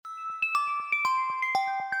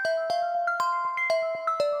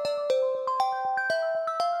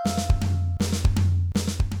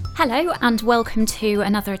Hello and welcome to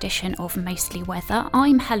another edition of Mostly Weather.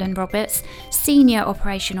 I'm Helen Roberts, Senior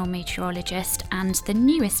Operational Meteorologist and the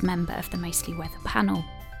newest member of the Mostly Weather panel.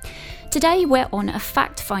 Today we're on a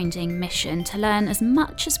fact-finding mission to learn as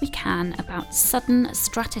much as we can about sudden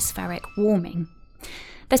stratospheric warming.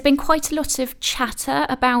 There's been quite a lot of chatter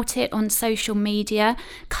about it on social media.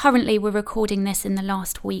 Currently, we're recording this in the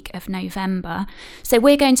last week of November. So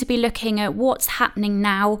we're going to be looking at what's happening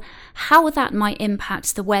now, how that might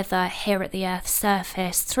impact the weather here at the Earth's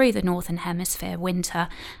surface through the Northern Hemisphere winter,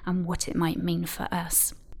 and what it might mean for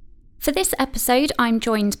us. For this episode, I'm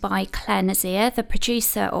joined by Claire Nazir, the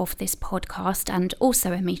producer of this podcast and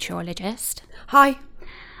also a meteorologist. Hi.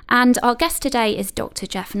 And our guest today is Dr.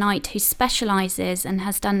 Jeff Knight, who specialises and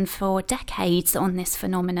has done for decades on this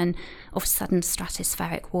phenomenon of sudden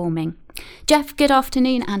stratospheric warming. Jeff, good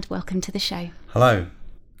afternoon and welcome to the show. Hello.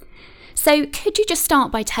 So could you just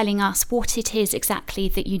start by telling us what it is exactly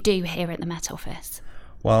that you do here at the Met Office?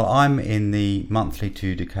 Well, I'm in the monthly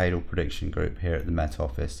to decadal prediction group here at the Met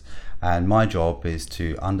Office, and my job is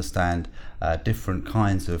to understand different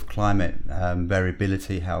kinds of climate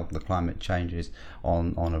variability, how the climate changes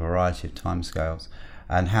on a variety of timescales,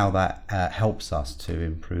 and how that helps us to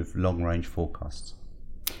improve long-range forecasts.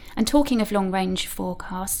 And talking of long-range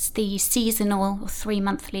forecasts, the seasonal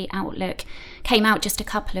 3-monthly outlook came out just a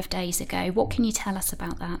couple of days ago. What can you tell us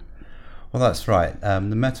about that? Well, that's right. The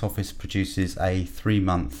Met Office produces a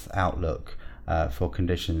 3-month outlook for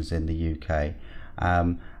conditions in the UK.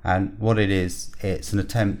 And what it is, it's an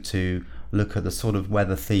attempt to look at the sort of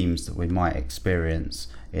weather themes that we might experience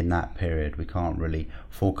in that period. We can't really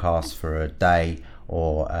forecast for a day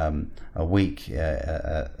or a week,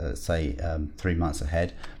 say 3 months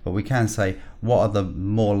ahead, but we can say what are the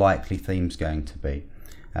more likely themes going to be.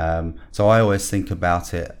 So I always think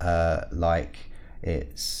about it like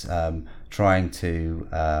it's trying to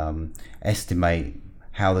estimate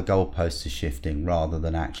how the goalpost is shifting rather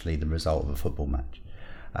than actually the result of a football match.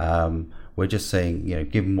 We're just saying,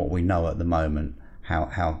 given what we know at the moment,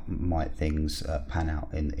 how might things pan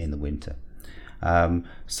out in the winter.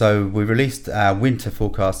 So we released our winter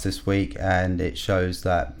forecast this week, and it shows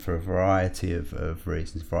that for a variety of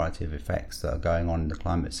reasons, a variety of effects that are going on in the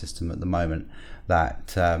climate system at the moment,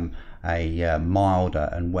 that a milder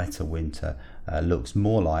and wetter winter looks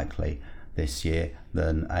more likely this year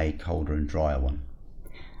than a colder and drier one.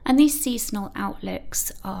 And these seasonal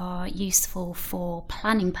outlooks are useful for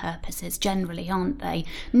planning purposes generally, aren't they?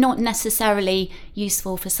 Not necessarily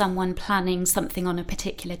useful for someone planning something on a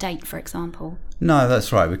particular date, for example. No,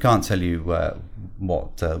 that's right. We can't tell you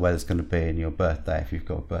what the weather's going to be in your birthday if you've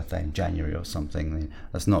got a birthday in January or something.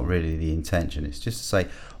 That's not really the intention. It's just to say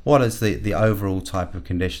what is the overall type of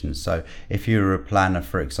conditions. So if you were a planner,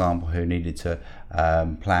 for example, who needed to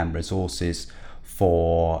plan resources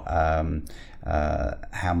for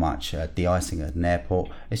how much de-icing at an airport,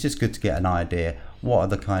 it's just good to get an idea what are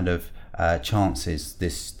the kind of chances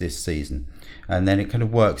this season. And then it kind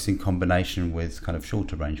of works in combination with kind of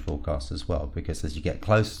shorter range forecasts as well, because as you get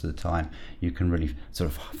closer to the time, you can really sort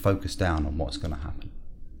of focus down on what's going to happen.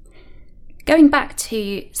 Going back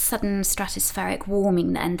to sudden stratospheric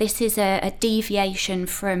warming then, this is a deviation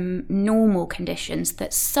from normal conditions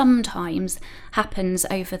that sometimes happens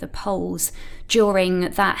over the poles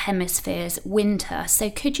during that hemisphere's winter. So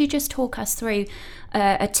could you just talk us through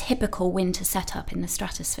a typical winter setup in the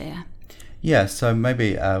stratosphere? Yeah, so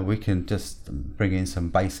maybe we can just bring in some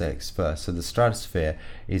basics first. So the stratosphere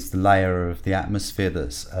is the layer of the atmosphere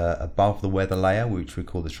that's above the weather layer, which we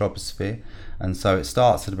call the troposphere. And so it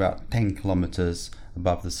starts at about 10 kilometers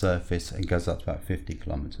above the surface and goes up to about 50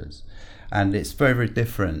 kilometers. And it's very, very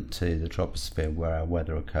different to the troposphere where our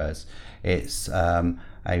weather occurs. It's a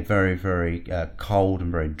very, very cold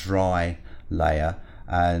and very dry layer,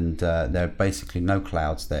 and there are basically no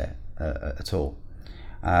clouds there at all.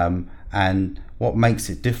 And what makes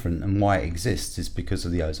it different and why it exists is because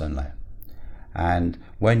of the ozone layer. And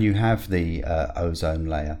when you have the ozone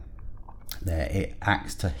layer there, it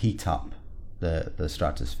acts to heat up the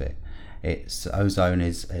stratosphere. Ozone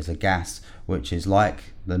is a gas which is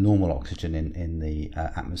like the normal oxygen in the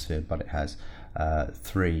atmosphere, but it has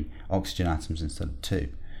 3 oxygen atoms instead of 2.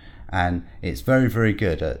 And it's very, very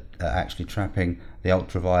good at actually trapping the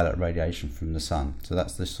ultraviolet radiation from the sun. So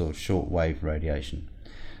that's the sort of short-wave radiation.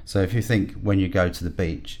 So if you think when you go to the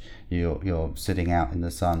beach, you're sitting out in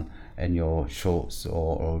the sun in your shorts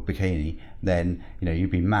or bikini, then you'd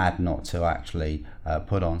be mad not to actually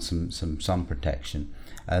put on some sun protection.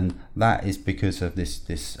 And that is because of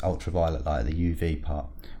this ultraviolet light, the UV part,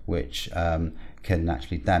 which can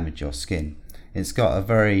actually damage your skin. It's got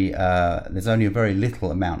there's only a very little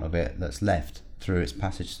amount of it that's left through its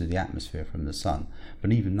passage through the atmosphere from the sun,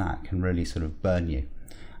 but even that can really sort of burn you.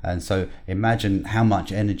 And so imagine how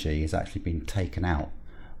much energy is actually being taken out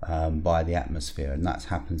by the atmosphere, and that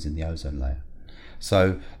happens in the ozone layer.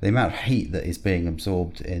 So the amount of heat that is being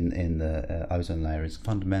absorbed in the ozone layer is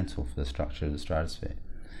fundamental for the structure of the stratosphere.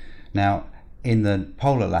 Now, in the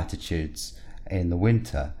polar latitudes in the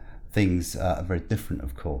winter, things are very different,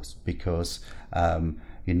 of course, because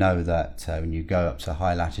you know that when you go up to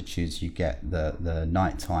high latitudes, you get the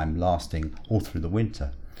night time lasting all through the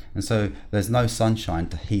winter. And so there's no sunshine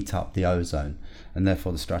to heat up the ozone, and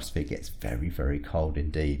therefore the stratosphere gets very, very cold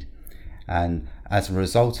indeed. And as a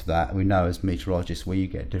result of that, we know as meteorologists, where you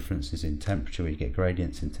get differences in temperature, where you get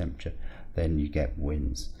gradients in temperature, then you get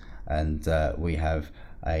winds. And we have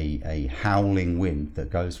a howling wind that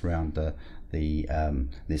goes around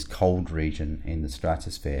this cold region in the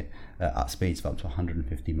stratosphere at speeds of up to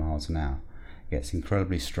 150 miles an hour. It gets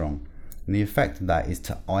incredibly strong. And the effect of that is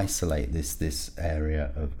to isolate this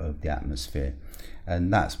area of the atmosphere.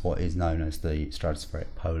 And that's what is known as the stratospheric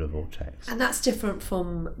polar vortex. And that's different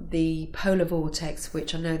from the polar vortex,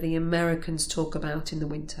 which I know the Americans talk about in the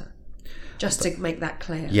winter. Just to make that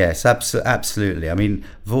clear. Yes, absolutely. I mean,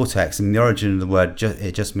 vortex, the origin of the word,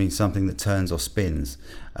 it just means something that turns or spins.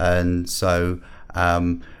 And so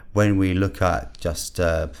when we look at just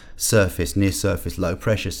near surface, low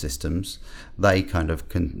pressure systems, they kind of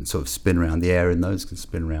can sort of spin around the air, and those can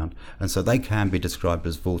spin around. And so they can be described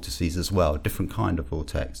as vortices as well, a different kind of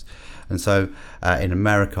vortex. And so in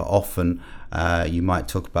America, often you might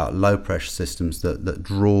talk about low pressure systems that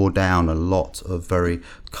draw down a lot of very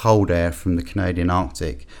cold air from the Canadian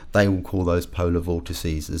Arctic. They will call those polar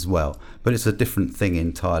vortices as well. But it's a different thing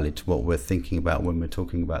entirely to what we're thinking about when we're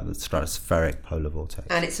talking about the stratospheric polar vortex.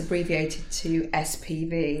 And it's abbreviated to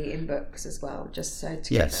SPV in books as well, just so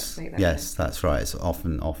to make that yes, that's right. It's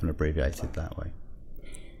often abbreviated that way.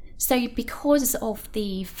 So because of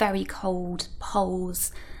the very cold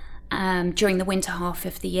poles, during the winter half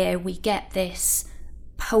of the year, we get this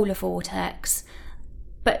polar vortex.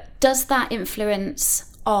 But does that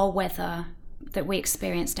influence our weather that we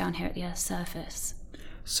experience down here at the Earth's surface?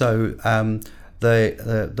 So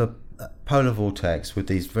the polar vortex, with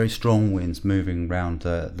these very strong winds moving around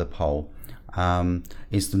the pole,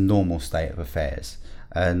 is the normal state of affairs.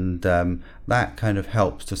 And that kind of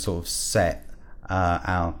helps to sort of set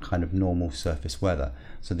our kind of normal surface weather.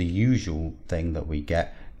 So the usual thing that we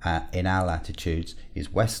get in our latitudes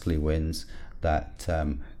is westerly winds that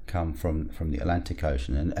come from the Atlantic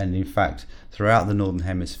Ocean, and in fact throughout the northern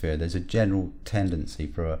hemisphere there's a general tendency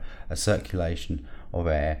for a circulation of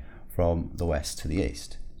air from the west to the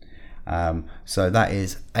east. So that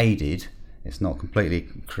is aided, it's not completely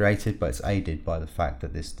created, but it's aided by the fact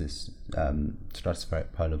that this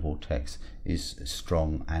stratospheric polar vortex is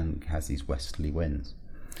strong and has these westerly winds.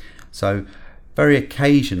 So very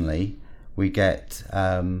occasionally we get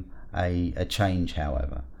a change,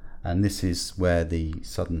 however, and this is where the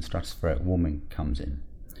southern stratospheric warming comes in.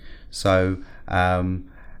 So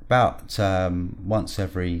about once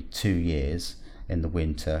every 2 years in the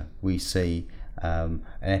winter, we see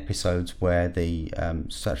episodes where the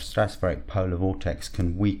stratospheric polar vortex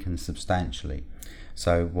can weaken substantially.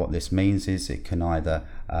 So what this means is it can either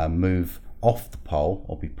move off the pole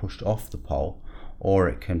or be pushed off the pole, or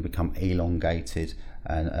it can become elongated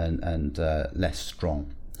and less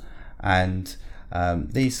strong. And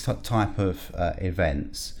these type of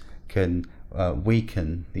events can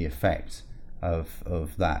weaken the effect of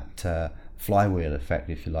that flywheel effect,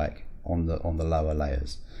 if you like, on the lower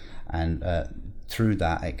layers, and through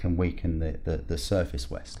that it can weaken the surface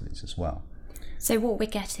westerlies as well. So what we're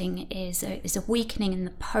getting is a weakening in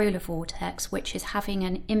the polar vortex, which is having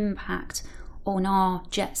an impact on our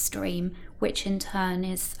jet stream, which in turn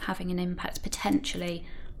is having an impact potentially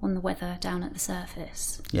on the weather down at the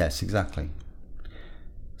surface. Yes, exactly.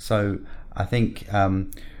 So I think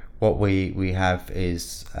what we have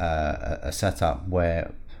is a setup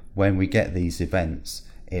where when we get these events,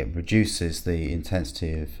 it reduces the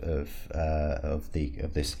intensity of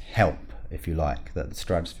this help, if you like, that the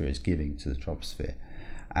stratosphere is giving to the troposphere,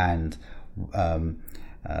 and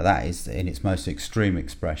that is in its most extreme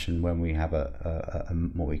expression when we have a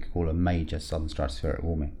what we could call a major southern stratospheric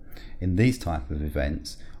warming. In these type of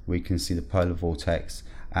events, we can see the polar vortex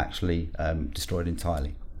actually destroyed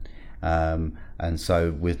entirely, and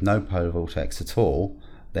so with no polar vortex at all,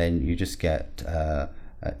 then you just get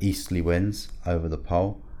easterly winds over the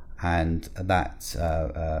pole, and that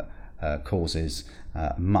causes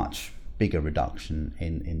much bigger reduction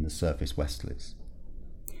in the surface westerlies.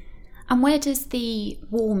 And where does the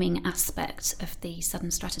warming aspect of the southern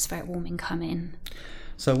stratospheric warming come in?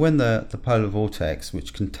 So when the polar vortex,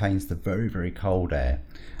 which contains the very, very cold air,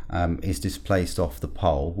 is displaced off the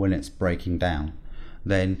pole, when it's breaking down,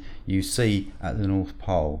 then you see at the North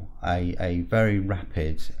Pole a very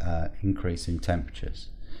rapid increase in temperatures.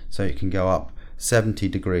 So it can go up 70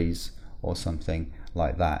 degrees or something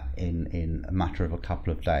like that in a matter of a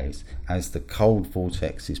couple of days, as the cold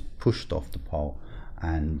vortex is pushed off the pole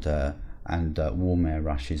and warm air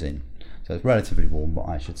rushes in. So it's relatively warm, but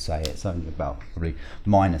I should say it's only about probably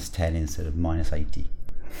 -10 instead of -80.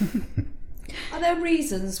 Are there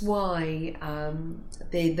reasons why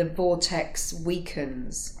the vortex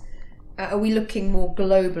weakens? Are we looking more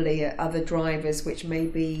globally at other drivers which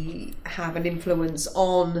maybe have an influence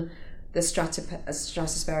on the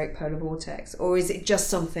stratospheric polar vortex, or is it just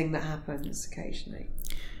something that happens occasionally?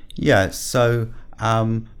 Yeah, so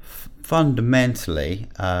fundamentally,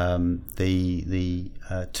 the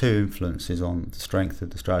two influences on the strength of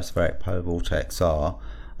the stratospheric polar vortex are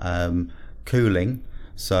cooling.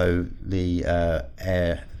 So the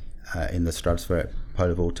air in the stratospheric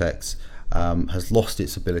polar vortex has lost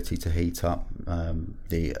its ability to heat up.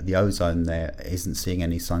 The ozone there isn't seeing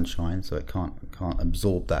any sunshine, so it can't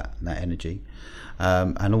absorb that energy,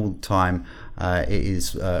 and all the time it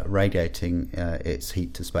is radiating its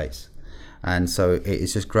heat to space, and so it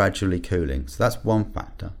is just gradually cooling. So that's one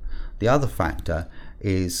factor. The other factor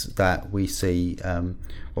is that we see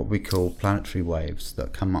what we call planetary waves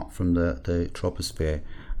that come up from the troposphere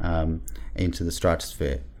into the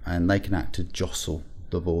stratosphere, and they can act to jostle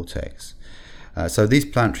the vortex. So these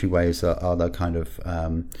planetary waves are the kind of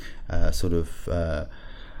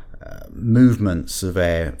movements of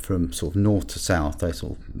air from sort of north to south. They're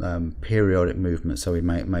sort of periodic movements. So we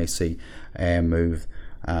may see air move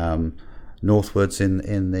northwards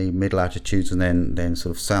in the mid latitudes, and then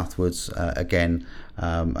sort of southwards again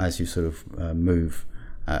as you sort of move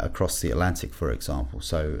across the Atlantic, for example.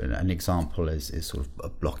 So an example is sort of a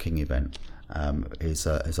blocking event. Is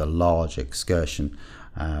a large excursion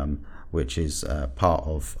which is part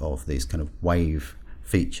of these kind of wave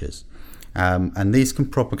features, and these can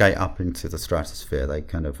propagate up into the stratosphere. They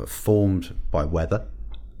kind of are formed by weather,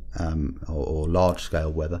 or large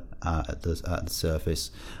scale weather at the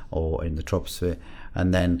surface or in the troposphere,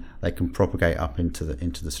 and then they can propagate up into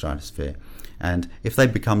the stratosphere. And if they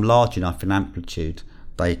become large enough in amplitude,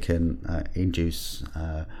 they can induce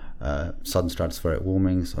sudden stratospheric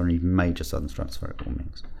warmings, or even major sudden stratospheric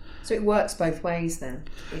warmings. So it works both ways then.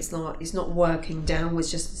 It's not working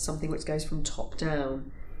downwards, just something which goes from top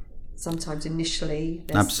down. Sometimes initially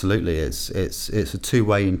absolutely, it's a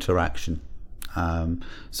two-way interaction.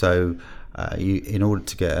 So in order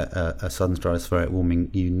to get a sudden stratospheric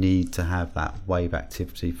warming, you need to have that wave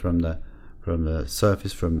activity from the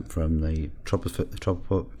surface, from the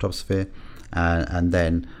troposphere, and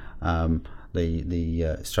then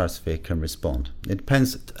the stratosphere can respond. It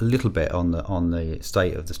depends a little bit on the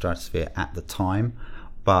state of the stratosphere at the time,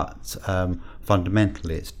 but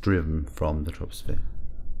fundamentally it's driven from the troposphere.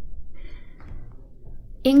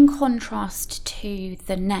 In contrast to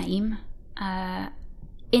the name,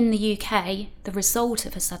 in the UK, the result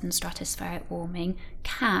of a sudden stratospheric warming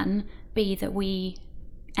can be that we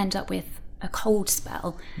end up with a cold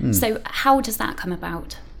spell. So how does that come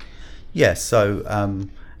about? Yes, so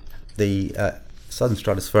the sudden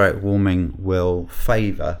stratospheric warming will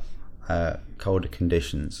favour colder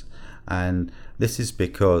conditions, and this is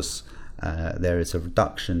because there is a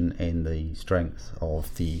reduction in the strength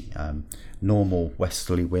of the normal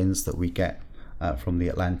westerly winds that we get from the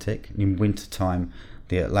Atlantic. In wintertime,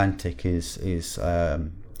 the Atlantic is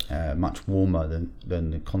much warmer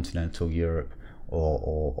than the continental Europe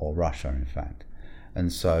or Russia, in fact.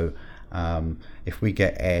 And so if we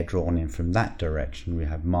get air drawn in from that direction, we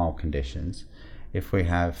have mild conditions. If we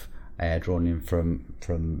have air drawn in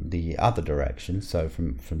from the other direction, so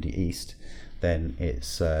from the east, then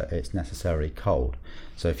it's necessarily cold.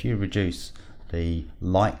 So if you reduce the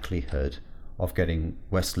likelihood of getting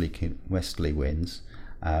westerly winds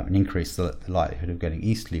and increase the likelihood of getting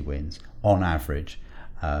easterly winds, on average,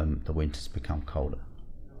 the winters become colder.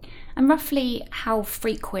 And roughly how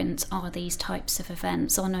frequent are these types of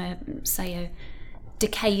events on a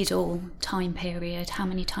decadal time period? How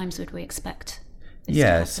many times would we expect this to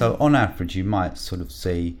happen? So on average you might sort of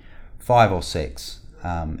see 5 or 6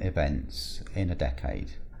 events in a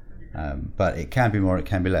decade, but it can be more, it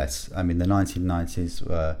can be less. I mean, the 1990s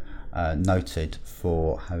were noted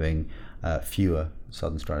for having fewer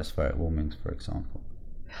sudden stratospheric warmings, for example.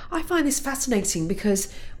 I find this fascinating because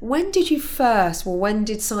when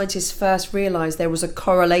did scientists first realise there was a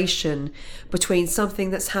correlation between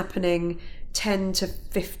something that's happening 10 to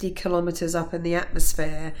 50 kilometres up in the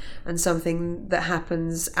atmosphere and something that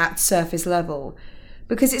happens at surface level?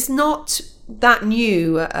 Because it's not that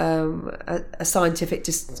new a scientific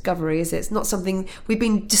discovery, is it? It's not something we've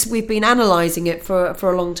been analysing it for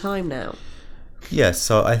a long time now. Yes,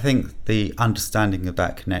 so I think the understanding of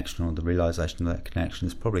that connection, or the realisation of that connection,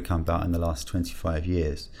 has probably come about in the last 25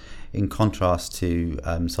 years, in contrast to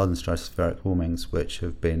southern stratospheric warmings, which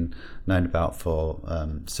have been known about for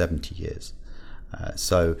 70 years.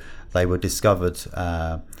 So they were discovered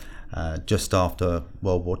just after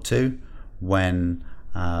World War II, when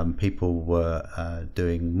people were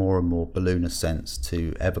doing more and more balloon ascents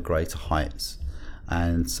to ever greater heights.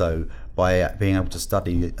 And so by being able to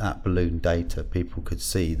study that balloon data, people could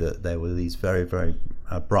see that there were these very, very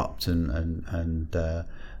abrupt and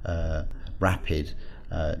rapid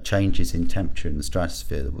changes in temperature in the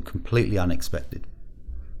stratosphere that were completely unexpected.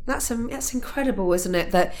 That's incredible, isn't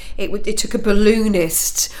it? That it took a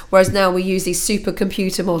balloonist, whereas now we use these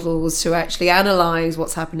supercomputer models to actually analyse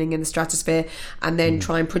what's happening in the stratosphere and then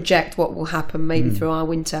try and project what will happen maybe through our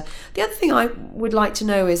winter. The other thing I would like to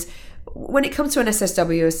know is, when it comes to an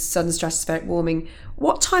SSW, a southern stratospheric warming,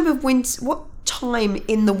 what time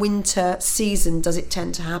in the winter season does it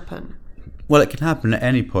tend to happen? Well, it can happen at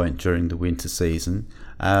any point during the winter season,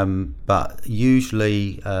 but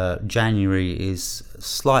usually January is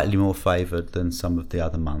slightly more favoured than some of the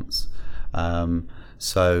other months. The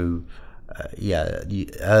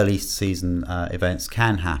early season events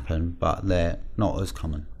can happen, but they're not as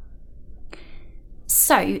common.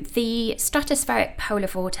 So, the stratospheric polar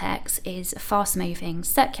vortex is a fast-moving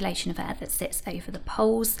circulation of air that sits over the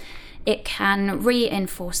poles. It can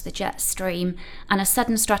reinforce the jet stream, and a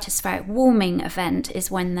sudden stratospheric warming event is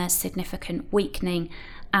when there's significant weakening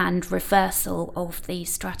and reversal of the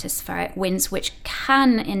stratospheric winds, which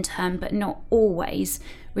can in turn, but not always,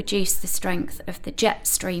 reduce the strength of the jet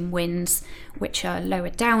stream winds, which are lower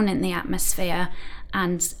down in the atmosphere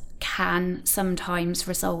and can sometimes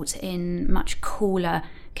result in much cooler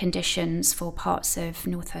conditions for parts of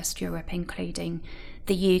northwest Europe, including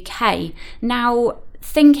the UK. Now,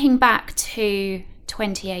 thinking back to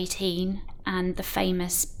 2018 and the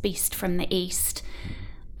famous Beast from the East,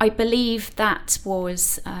 I believe that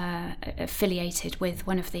was affiliated with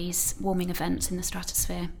one of these warming events in the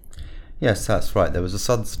stratosphere. Yes, that's right. There was a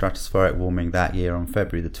sudden stratospheric warming that year on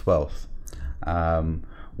February the 12th,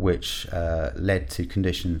 which led to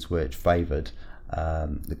conditions which favoured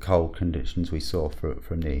the cold conditions we saw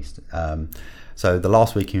from the east. So the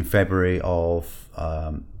last week in February of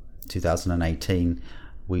 2018,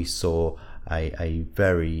 we saw a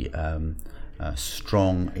very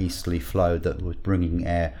strong easterly flow that was bringing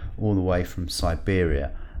air all the way from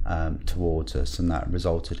Siberia towards us, and that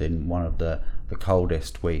resulted in one of the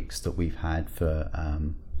coldest weeks that we've had for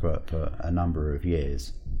a number of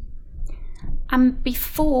years. And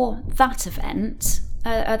before that event,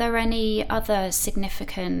 are there any other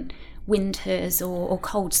significant winters or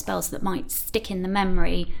cold spells that might stick in the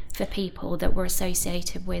memory for people that were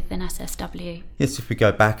associated with an SSW? Yes, if we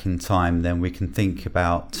go back in time, then we can think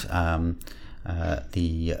about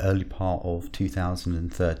the early part of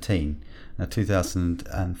 2013. Now,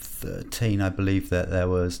 2013, I believe that there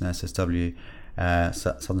was an SSW,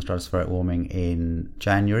 Southern Stratospheric Warming, in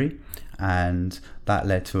January, and that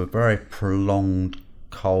led to a very prolonged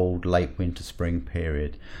cold late winter spring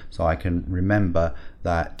period. So I can remember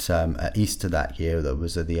that at Easter that year, that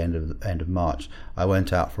was at the end of March, I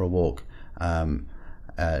went out for a walk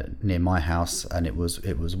near my house, and it was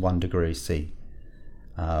 1 degree C.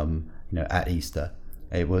 At Easter,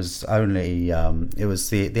 it was only it was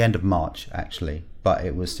the end of March actually, but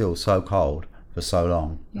it was still so cold for so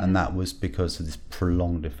long, and that was because of this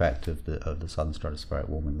prolonged effect of the southern stratospheric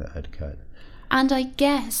warming that had occurred. And I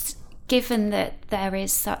guess, given that there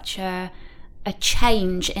is such a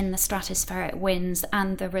change in the stratospheric winds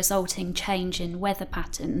and the resulting change in weather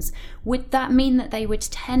patterns, would that mean that they would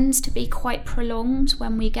tend to be quite prolonged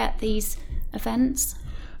when we get these events?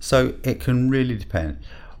 So it can really depend.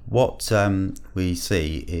 What we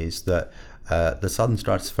see is that the southern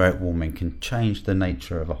stratospheric warming can change the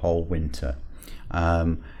nature of a whole winter.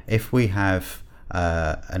 If we have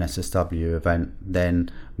an SSW event, then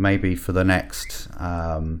maybe for the next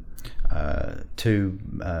 2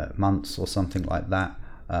 months or something like that,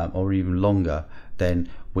 or even longer, then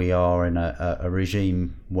we are in a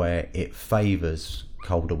regime where it favours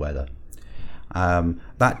colder weather.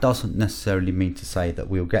 That doesn't necessarily mean to say that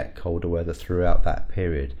we'll get colder weather throughout that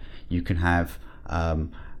period. You can have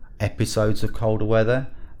episodes of colder weather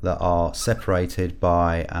that are separated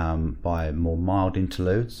by more mild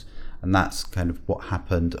interludes, and that's kind of what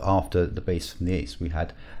happened after the Beast from the East. We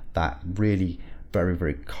had that really very,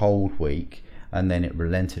 very cold week, and then it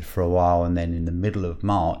relented for a while, and then in the middle of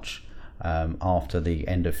March, after the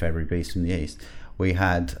end of February Beast from the East, we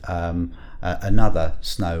had another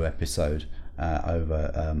snow episode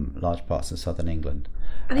over large parts of southern England.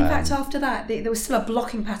 And in fact, after that, there was still a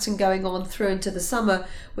blocking pattern going on through into the summer,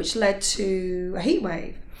 which led to a heat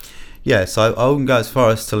wave. Yeah, so I wouldn't go as far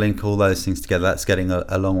as to link all those things together. That's getting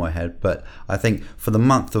a long way ahead. But I think for the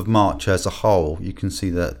month of March as a whole, you can see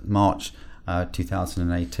that March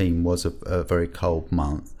 2018 was a very cold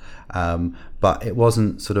month. But it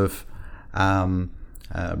wasn't sort of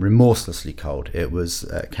remorselessly cold. It was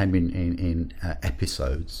came in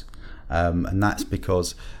episodes. And that's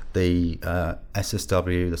because the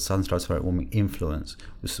SSW, the Southern Stratospheric Warming influence,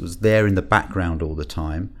 was there in the background all the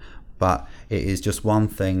time, but it is just one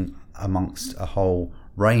thing amongst a whole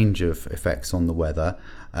range of effects on the weather,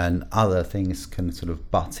 and other things can sort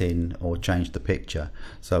of butt in or change the picture.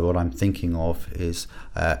 So what I'm thinking of is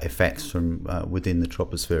effects from within the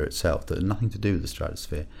troposphere itself that have nothing to do with the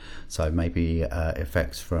stratosphere. So maybe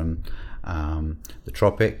effects from the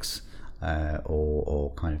tropics,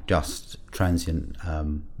 or kind of just transient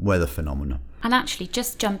weather phenomena. And actually,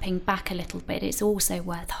 just jumping back a little bit, it's also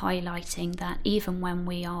worth highlighting that even when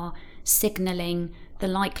we are signalling the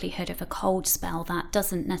likelihood of a cold spell, that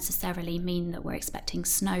doesn't necessarily mean that we're expecting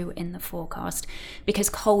snow in the forecast, because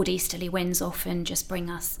cold easterly winds often just bring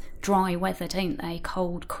us dry weather, don't they?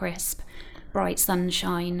 Cold, crisp, bright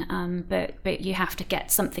sunshine, but you have to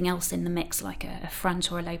get something else in the mix, like a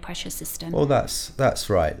front or a low pressure system. Well, that's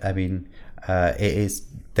right. I mean, it is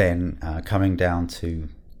then coming down to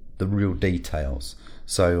the real details.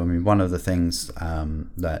 So, I mean, one of the things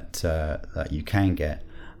that you can get,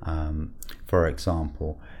 for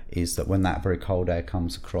example, is that when that very cold air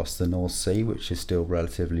comes across the North Sea, which is still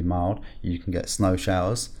relatively mild, you can get snow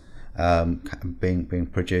showers being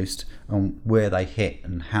produced, and where they hit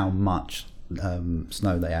and how much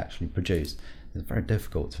snow they actually produce is very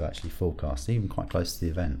difficult to actually forecast, even quite close to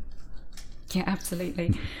the event. Yeah,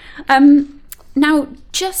 absolutely. Now,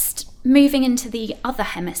 just moving into the other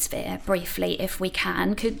hemisphere briefly, if we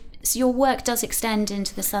can, so your work does extend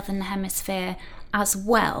into the southern hemisphere as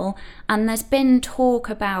well, and there's been talk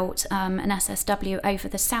about an SSW over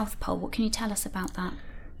the South Pole. What can you tell us about that?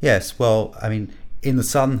 Yes, well, I mean, in the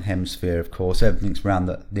southern hemisphere, of course, everything's round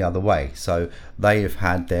the other way. So they have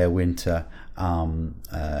had their winter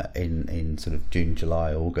in sort of June,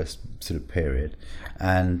 July, August sort of period,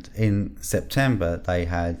 and in September they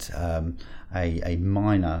had a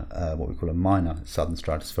minor, what we call a minor southern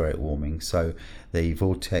stratospheric warming. So the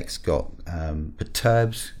vortex got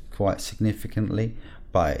perturbed quite significantly,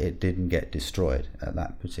 but it didn't get destroyed at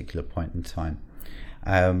that particular point in time.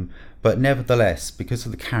 But nevertheless, because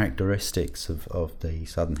of the characteristics of the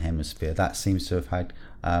southern hemisphere, that seems to have had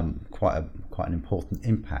quite an important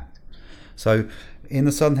impact. So in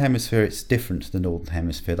the southern hemisphere, it's different to the northern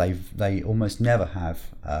hemisphere. They almost never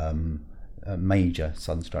have major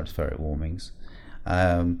southern stratospheric warmings.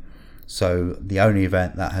 So the only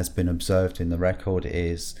event that has been observed in the record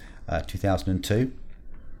is 2002.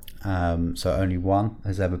 So only one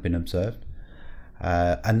has ever been observed,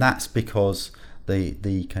 and that's because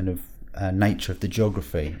the kind of nature of the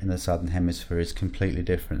geography in the southern hemisphere is completely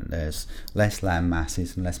different. There's less land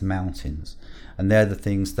masses and less mountains, and they're the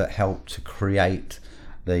things that help to create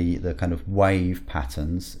the kind of wave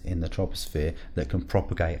patterns in the troposphere that can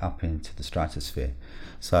propagate up into the stratosphere.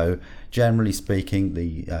 So generally speaking,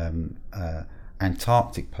 the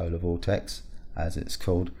Antarctic polar vortex, as it's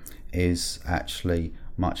called, is actually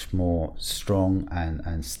much more strong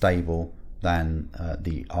and stable than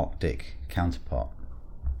the Arctic counterpart.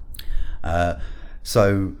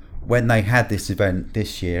 So when they had this event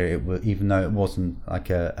this year, even though it wasn't like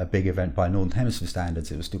a big event by Northern Hemisphere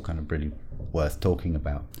standards, it was still kind of really worth talking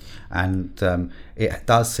about. And it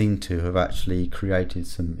does seem to have actually created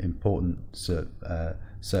some important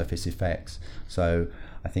surface effects. So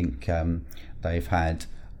I think they've had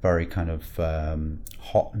very kind of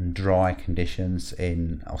hot and dry conditions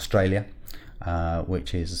in Australia,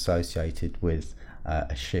 which is associated with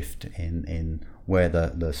a shift in where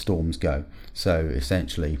the storms go. So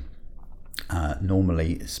essentially,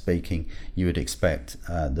 normally speaking, you would expect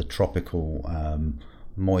the tropical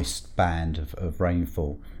moist band of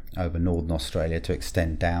rainfall over northern Australia to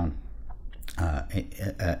extend down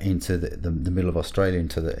into the middle of Australia,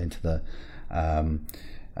 into the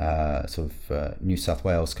sort of New South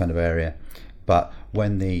Wales kind of area. But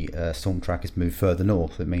when the storm track is moved further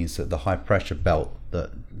north, it means that the high pressure belt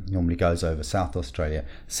that normally goes over South Australia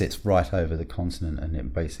sits right over the continent, and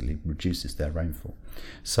it basically reduces their rainfall.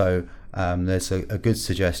 So there's a good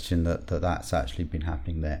suggestion that that's actually been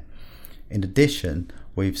happening there. In addition,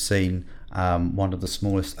 we've seen one of the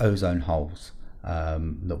smallest ozone holes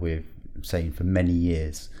that we've seen for many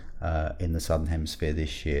years in the southern hemisphere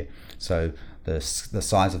this year. So the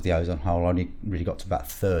size of the ozone hole only really got to about a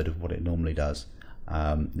third of what it normally does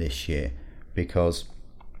this year, because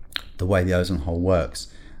the way the ozone hole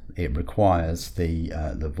works, it requires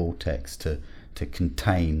the vortex to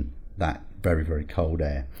contain that very, very cold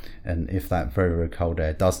air, and if that very, very cold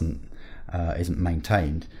air isn't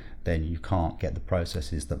maintained, then you can't get the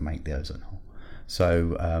processes that make the ozone hole.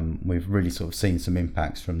 So we've really sort of seen some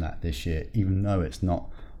impacts from that this year, even though it's not,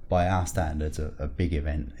 by our standards, a big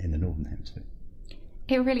event in the northern hemisphere.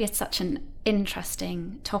 It really is such an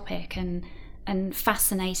interesting topic and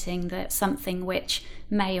fascinating that something which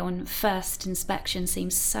may on first inspection seem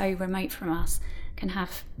so remote from us can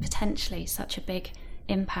have potentially such a big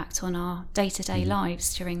impact on our day-to-day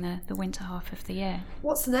lives during the winter half of the year.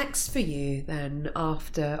 What's next for you then,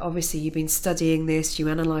 after obviously you've been studying this, you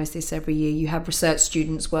analyse this every year, you have research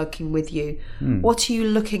students working with you. What are you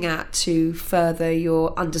looking at to further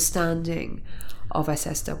your understanding of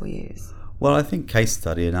SSWs? Well, I think case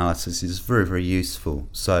study analysis is very, very useful.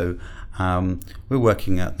 So we're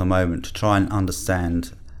working at the moment to try and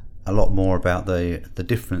understand a lot more about the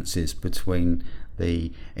differences between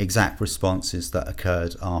the exact responses that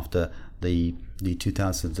occurred after the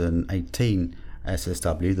 2018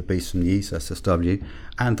 SSW, the Beast from the East SSW,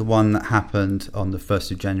 and the one that happened on the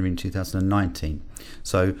 1st of January in 2019.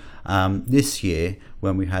 So this year,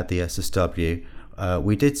 when we had the SSW,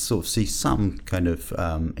 we did sort of see some kind of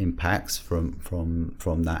impacts from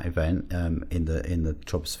that event in the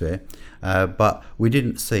troposphere, but we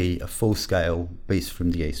didn't see a full-scale Beast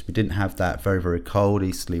from the East. We didn't have that very, very cold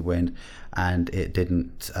easterly wind, and it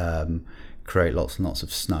didn't create lots and lots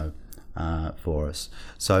of snow for us.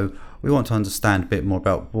 So we want to understand a bit more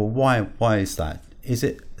about, well, why is that? Is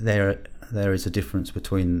it there is a difference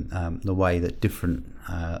between the way that different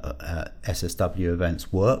SSW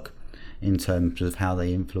events work in terms of how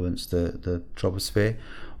they influence the troposphere,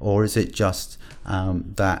 or is it just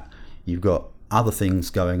that you've got other things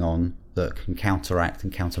going on that can counteract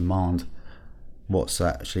and countermand what's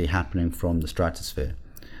actually happening from the stratosphere?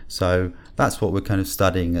 So that's what we're kind of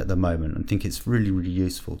studying at the moment. I think it's really, really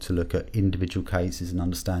useful to look at individual cases and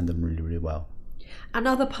understand them really, really well. And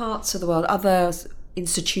other parts of the world, other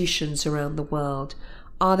institutions around the world,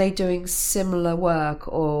 are they doing similar work,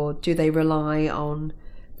 or do they rely on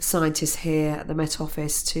scientists here at the Met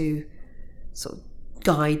Office to sort of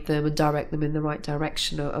guide them and direct them in the right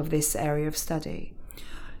direction of this area of study?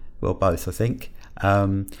 Well, both, I think.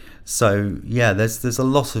 So yeah, there's a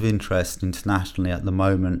lot of interest internationally at the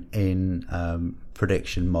moment in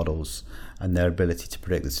prediction models and their ability to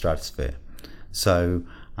predict the stratosphere. So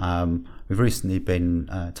we've recently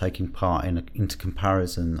been taking part into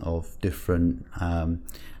comparison of different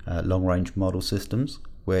long-range model systems,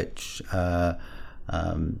 which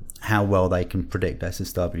how well they can predict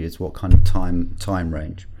SSWs, what kind of time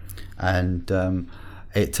range, and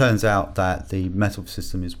it turns out that the Met Office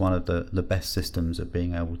system is one of the best systems at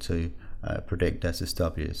being able to predict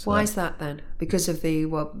SSWs. Why is that then? Because of the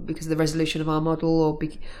resolution of our model, or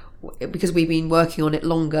because we've been working on it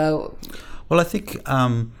longer? Well, I think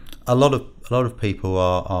a lot of people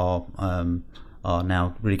are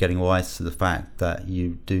now really getting wise to the fact that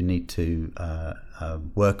you do need to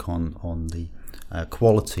work on the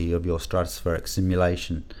quality of your stratospheric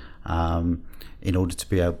simulation in order to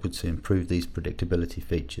be able to improve these predictability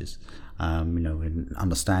features. In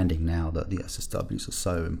understanding now that the SSWs are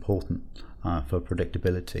so important for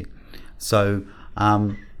predictability. So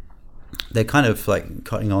they're kind of like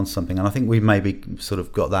cutting on something, and I think we've maybe sort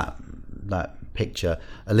of got that picture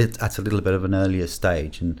at a little bit of an earlier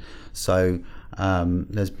stage, and so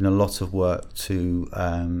there's been a lot of work to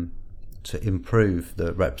improve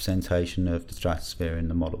the representation of the stratosphere in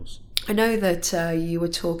the models. I know that you were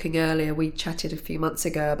talking earlier, we chatted a few months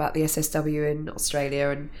ago about the SSW in Australia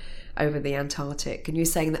and over the Antarctic, and you were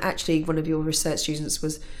saying that actually one of your research students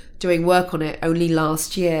was doing work on it only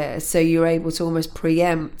last year, so you were able to almost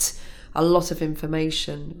preempt a lot of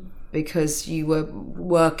information because you were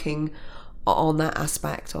working on that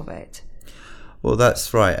aspect of it. Well,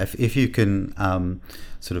 that's right. If you can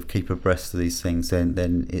sort of keep abreast of these things,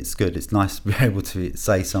 then it's good. It's nice to be able to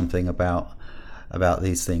say something about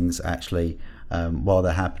these things actually while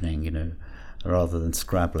they're happening, rather than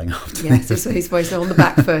scrabbling after. Yes, so he's always on the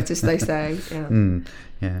back foot, as they say. Yeah.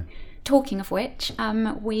 Yeah. talking of which,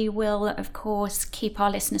 we will, of course, keep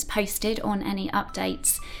our listeners posted on any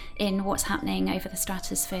updates in what's happening over the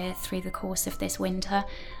stratosphere through the course of this winter.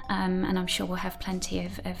 And I'm sure we'll have plenty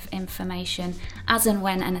of information as and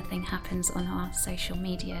when anything happens on our social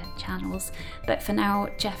media channels. But for now,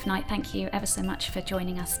 Jeff Knight, thank you ever so much for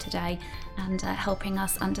joining us today and helping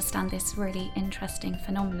us understand this really interesting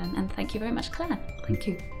phenomenon. And thank you very much, Claire. Thank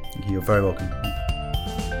you. You're very welcome.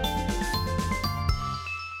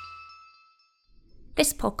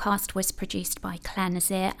 This podcast was produced by Claire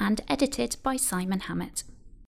Nazir and edited by Simon Hammett.